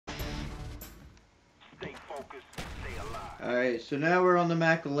Alright, so now we're on the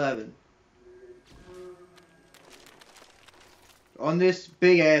MAC11. On this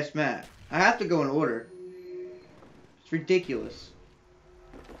big ass map. I have to go in order. It's ridiculous.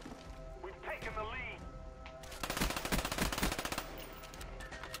 We've taken the lead.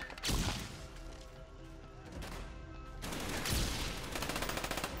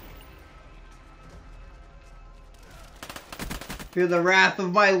 Feel the wrath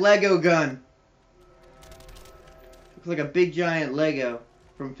of my Lego gun. Looks like a big giant Lego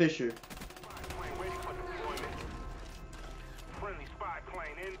from Fisher. Spy plane waiting for deployment. Friendly spy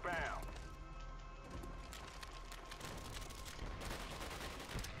plane inbound.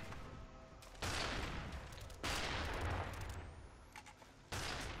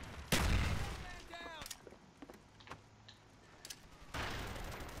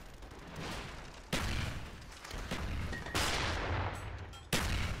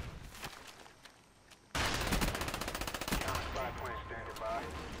 Spy plane standing by.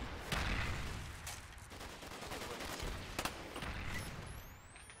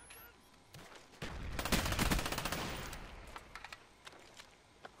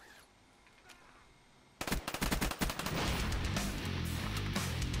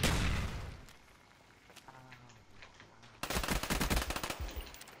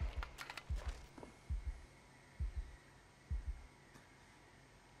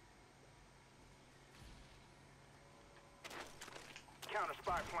 Counter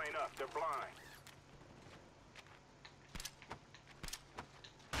spy plane up. They're blind.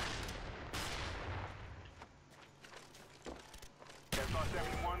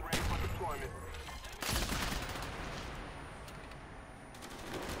 SR-71 ready for deployment.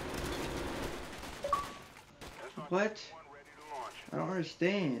 What? Ready to launch. I don't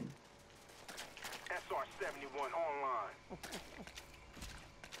understand. SR-71 online.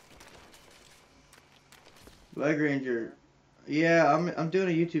 Leg Ranger. Yeah, I'm doing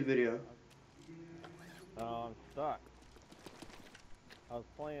a YouTube video. Oh, I'm stuck. I was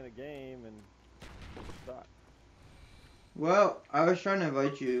playing a game and I'm stuck. Well, I was trying to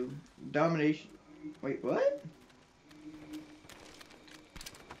invite you. Domination. Wait, what?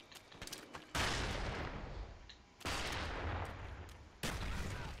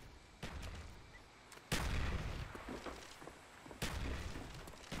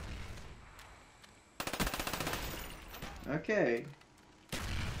 Okay.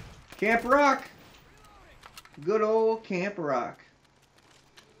 Camp Rock. Good old Camp Rock.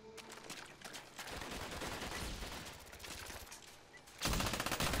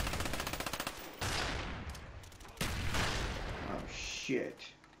 Oh shit.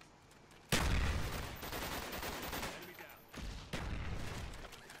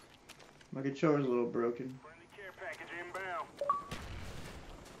 My controller's a little broken. Friendly care package inbound.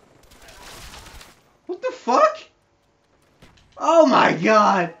 What the fuck? Oh my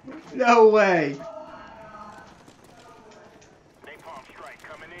god! No way! Napalm strike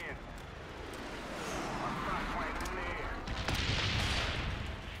coming in. Spy plane in the air.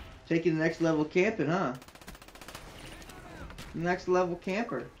 Taking the next level camping, huh? Next level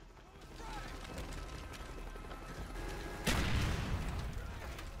camper.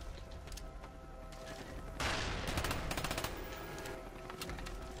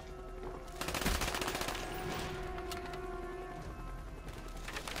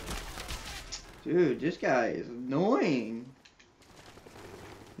 Dude, this guy is annoying.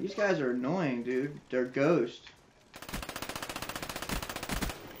 These guys are annoying, dude. They're ghosts.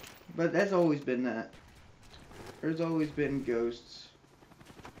 But that's always been that. There's always been ghosts.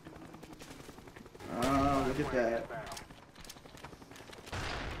 Oh, look at that.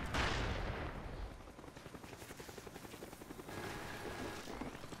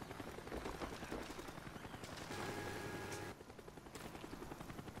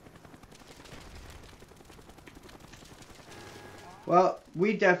 Well,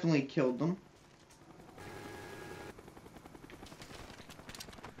 we definitely killed them.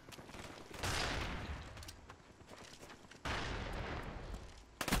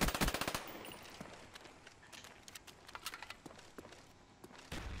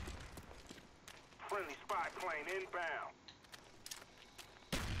 Friendly spy plane inbound.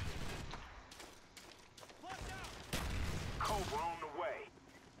 Cobra on the way.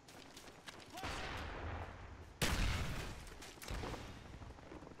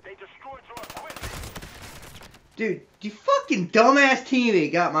 They destroyed your equipment. Dude, you fucking dumbass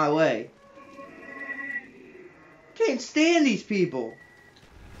teammate got my way. Can't stand these people.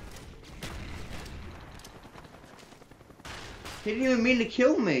 He didn't even mean to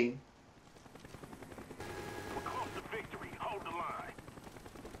kill me. We're close to victory. Hold the line.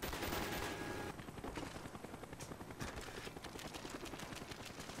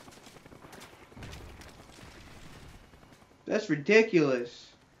 That's ridiculous.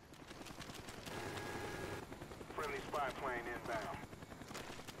 Friendly spy plane inbound.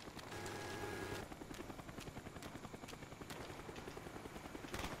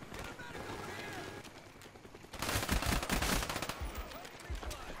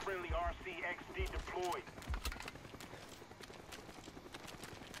 Friendly RCXD deployed.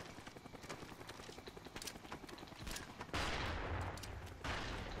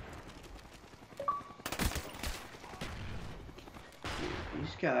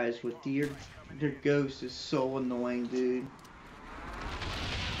 These guys with their ghost is so annoying, dude.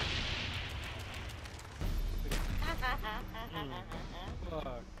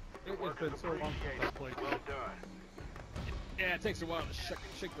 Fuck. It's been so long since I played Well this. done. Yeah, it takes a while to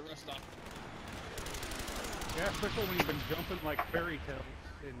shake the rust off. Yeah, especially when you've been jumping like fairy tales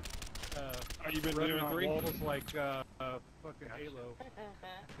and Oh, you've been running doing on 3? walls like fucking Halo. I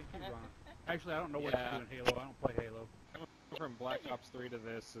think you run. Actually, I don't know what Yeah. to do in Halo. I don't play Halo. Coming from Black Ops 3 to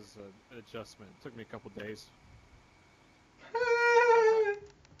this is an adjustment. It took me a couple days.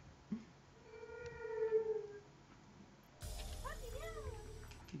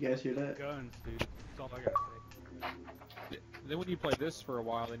 You guys hear that? Guns, dude. That's all I gotta say. Then when you play this for a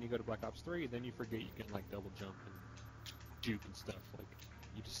while, then you go to Black Ops 3, then you forget you can like double jump and juke and stuff. Like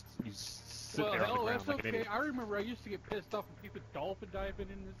you just sit Well, there on the hell, ground that's like an okay. idiot. I remember I used to get pissed off when people dolphin diving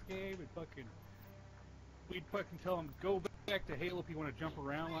in this game and fucking. We'd fucking tell them go back to Halo if you want to jump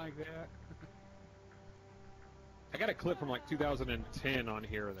around like that. I got a clip from like 2010 on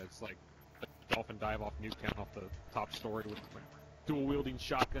here that's like a dolphin dive off Nuketown off the top story with like, dual wielding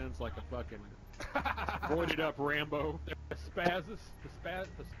shotguns like a fucking roided up Rambo. The spas.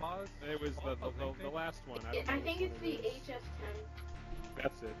 It was the last one. I, don't know I which think one it's it the is. HS-10.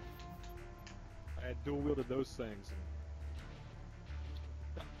 That's it. I had dual wielded those things.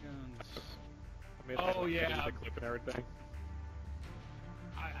 And Guns. I made Oh, like, yeah. the clip and everything.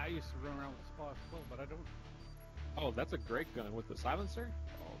 I used to run around with the spas as well, but I don't. Oh, that's a great gun with the silencer.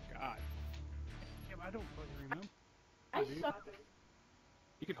 Oh god, Yeah, I don't fucking remember. I Dude. suck.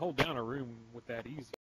 you could hold down a room with that easy.